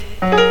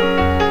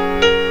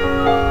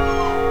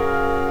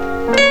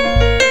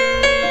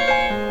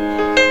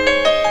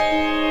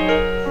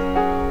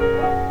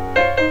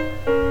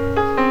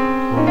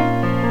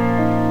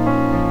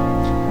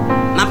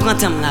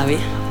M'apprends-tu là, oui?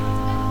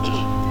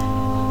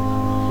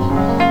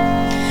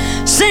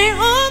 C'est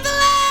Ou M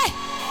Vle.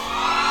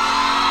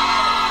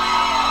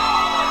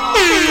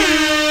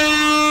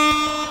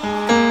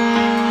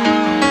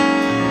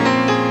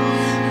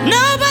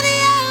 Nobody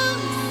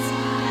else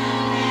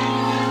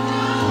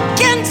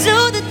can do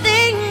the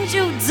things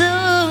you do,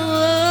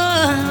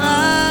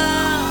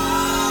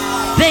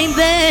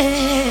 baby.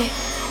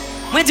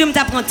 Moi, Dieu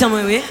m'apprends-tu,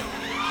 moi, oui?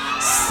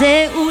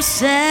 C'est où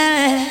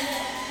c'est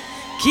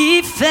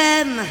qui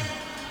fait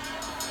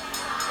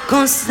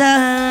comme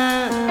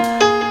ça.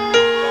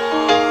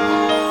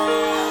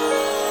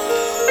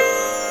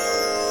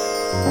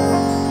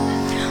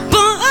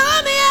 Bon,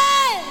 oh,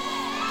 yeah.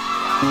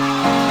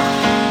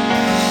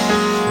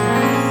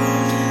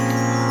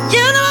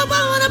 You know I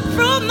wanna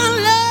prove my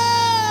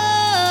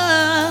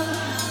love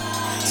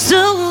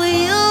to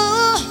you,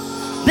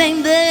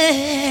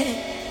 baby.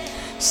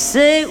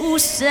 C'est où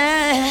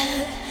c'est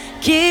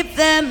qui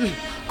fait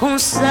comme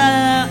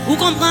ça. Vous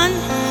comprenez?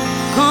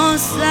 Comme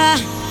ça.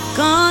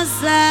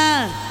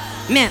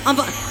 Mais on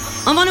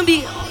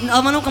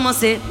va nous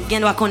commencer. Bien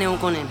doit connaître, on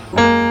connaît.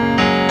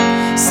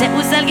 C'est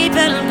où celle qui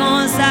fait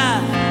comme ça.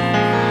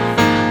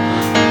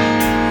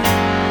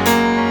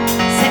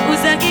 C'est où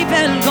celle qui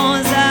fait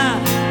comme ça.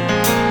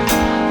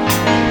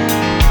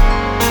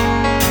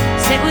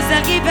 C'est où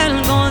celle qui fait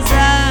comme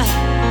ça.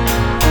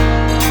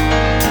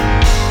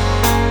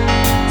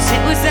 C'est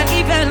où celle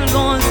qui fait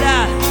comme ça.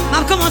 On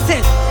va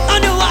commencer. On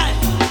the way.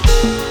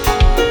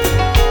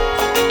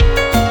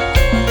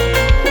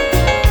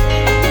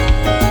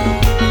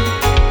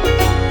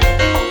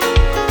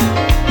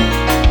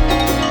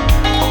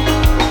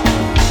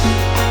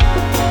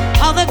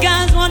 All the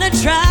guys wanna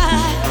try,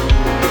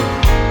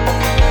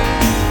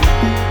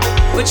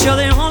 but you're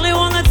the only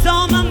one that's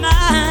on my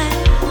mind.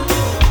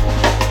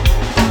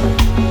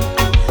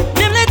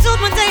 Même les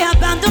autres m'ont dit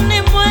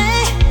abandonnez-moi,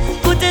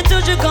 côté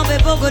toujours qu'on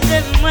fait pour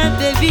côté moi,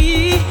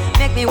 baby.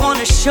 Make me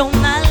wanna show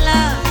my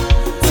love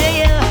to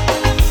you.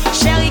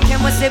 Chérie, que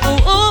moi c'est vous,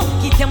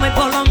 quittez-moi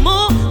pour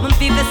l'amour, mon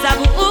vivre ça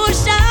vous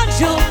chaque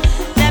jour.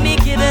 Let me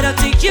give it up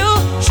to you,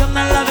 show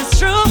my love is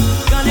true.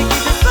 Gonna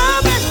keep it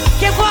flowing,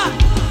 get what?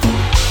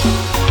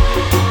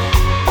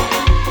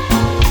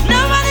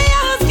 Nobody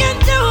else can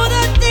do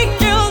the thing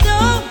you do,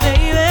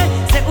 baby.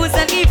 C'est où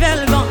ça qui fait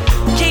le bon,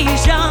 qui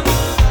chante.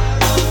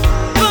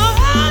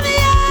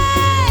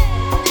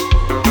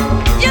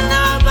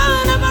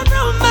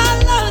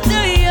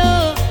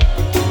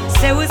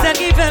 C'est où ça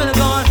qui fait le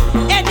bon,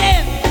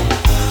 aidez.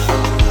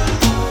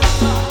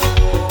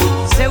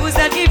 C'est où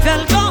ça qui fait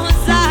le bon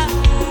ça.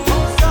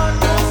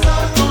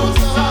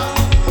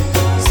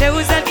 C'est où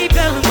ça qui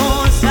fait le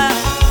bon ça.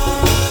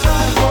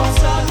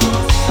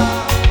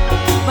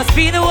 Must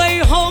be the way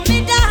you hold me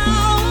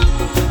down.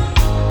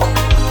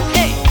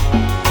 Hey,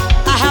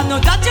 I have no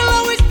doubt you'll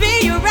always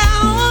be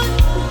around.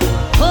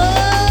 Oh,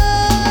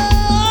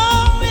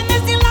 et ne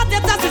dis la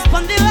tête à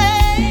suspendrai.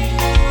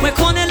 Mais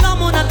qu'on est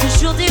l'homme, on a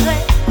toujours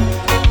dirait.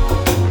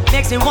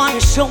 Makes me wanna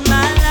show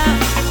my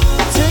love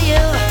to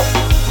you.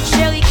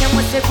 Chérie, que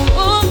moi c'est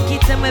pour qui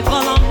t'aime pour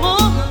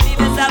l'amour.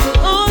 Vive ça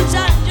pour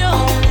chaque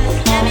jour.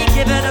 Let me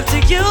give it up to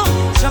you.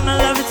 Show my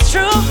love, it's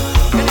true.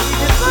 Gonna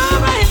keep it all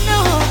right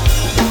now.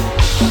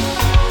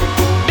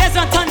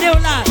 Besoin d'entendre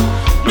là.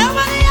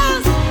 Nobody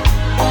else.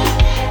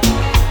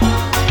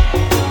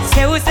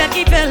 C'est où celle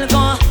qui fait le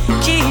bon,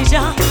 qui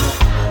chante.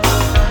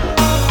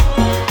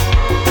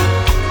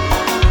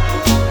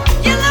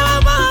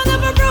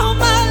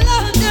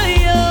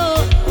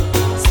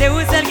 C'est où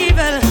celle qui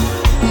veut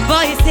le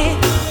boy ici.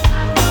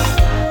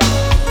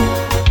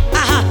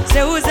 Ah,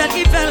 c'est où celle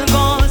qui fait le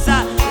bon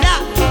ça. Là.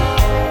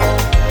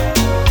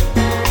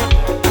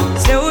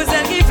 C'est où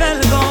celle qui fait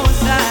le bon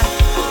ça.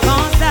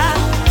 Bon ça.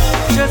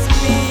 Just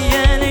me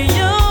and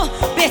you.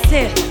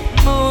 Busy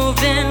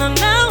moving the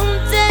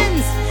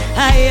mountains. I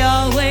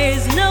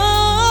always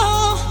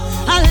know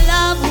our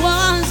love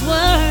was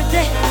worth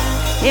it.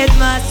 It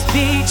must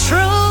be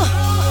true.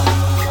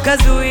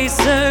 'Cause we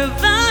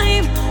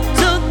survived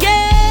together.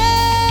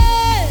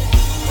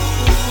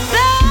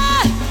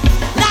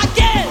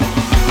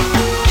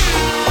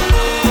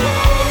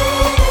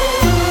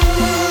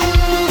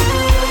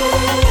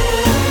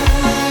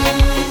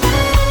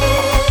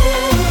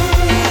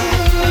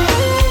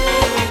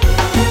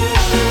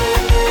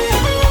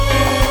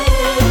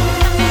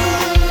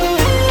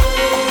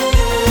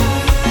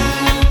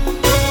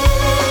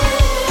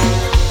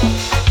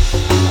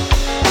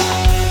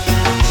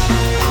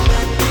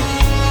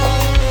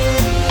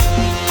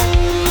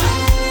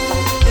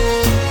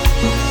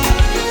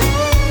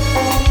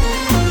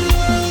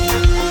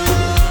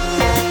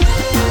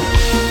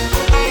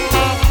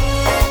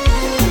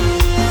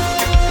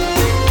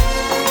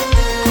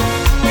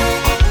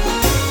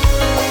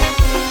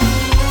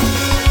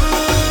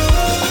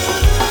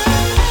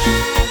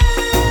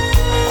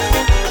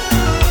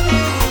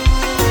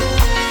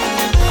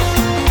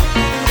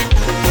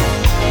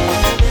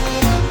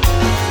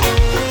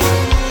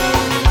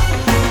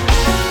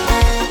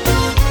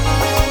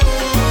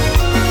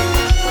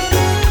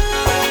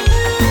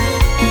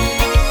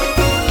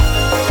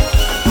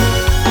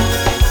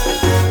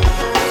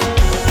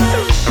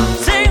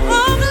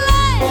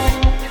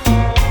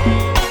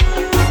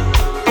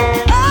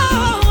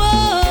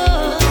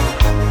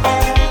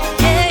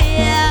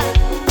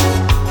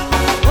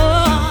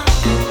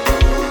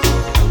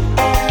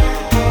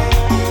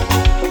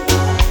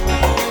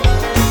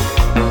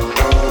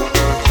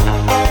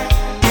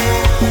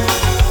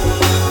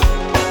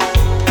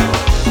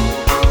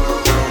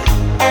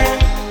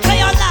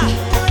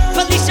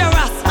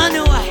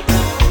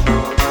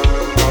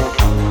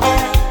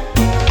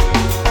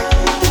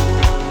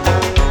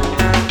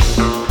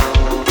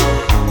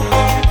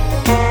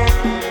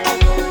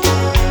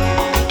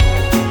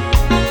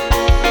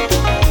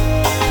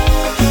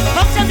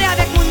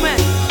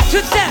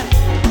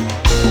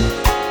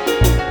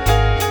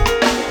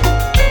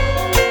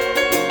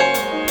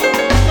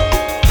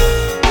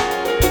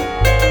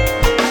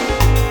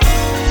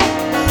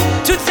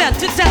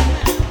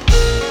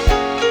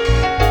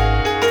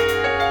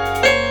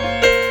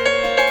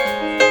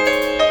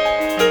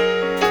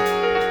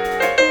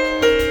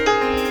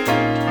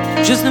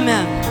 Juste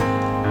nous-mêmes.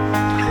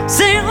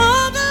 C'est Ou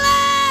M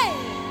Vle.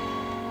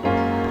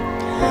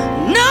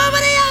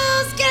 Nobody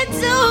else can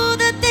do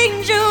the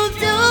things you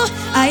do.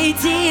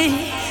 Haïti,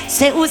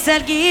 c'est où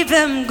celle qui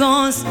veut me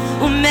gonce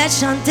ou me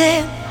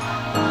chanter.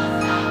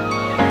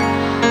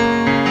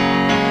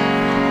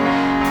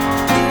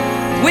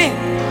 Oui,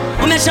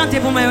 on me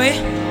chanter pour moi,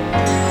 oui.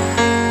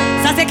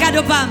 Ça c'est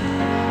cadeau pam.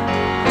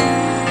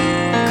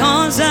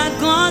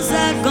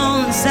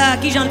 Gonza,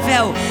 qui j'en fais,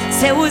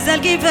 c'est où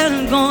celle qui veut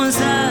me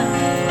gonza.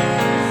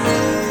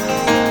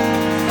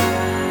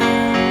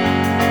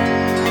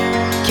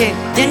 Ok,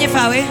 dernière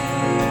fois, oui.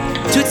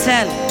 Toute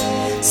seule.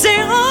 C'est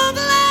Ou M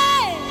Vle.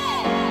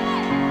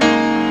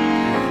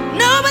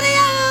 Nobody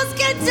else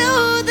can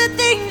do the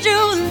things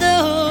you do.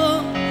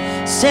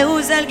 C'est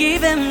où celle qui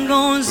veut me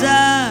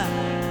gonza.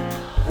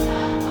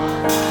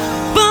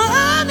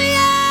 For me,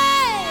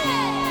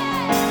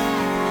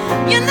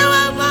 you know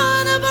I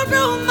wanna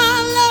prove my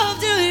love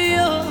to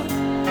you.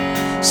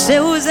 C'est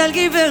où celle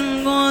qui veut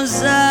me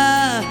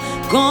gonza.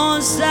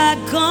 Gonza.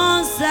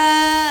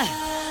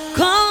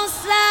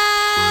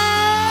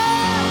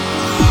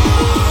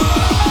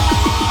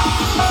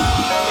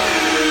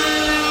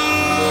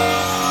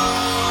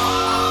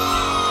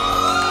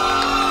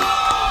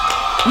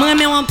 Moi,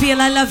 Wampir,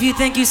 I love you.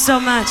 Thank you so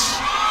much.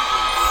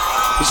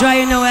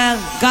 Joyeux Noël.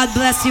 God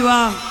bless you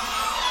all.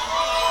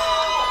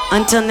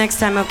 Until next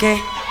time, okay?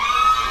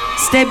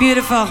 Stay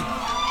beautiful.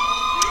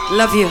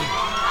 Love you.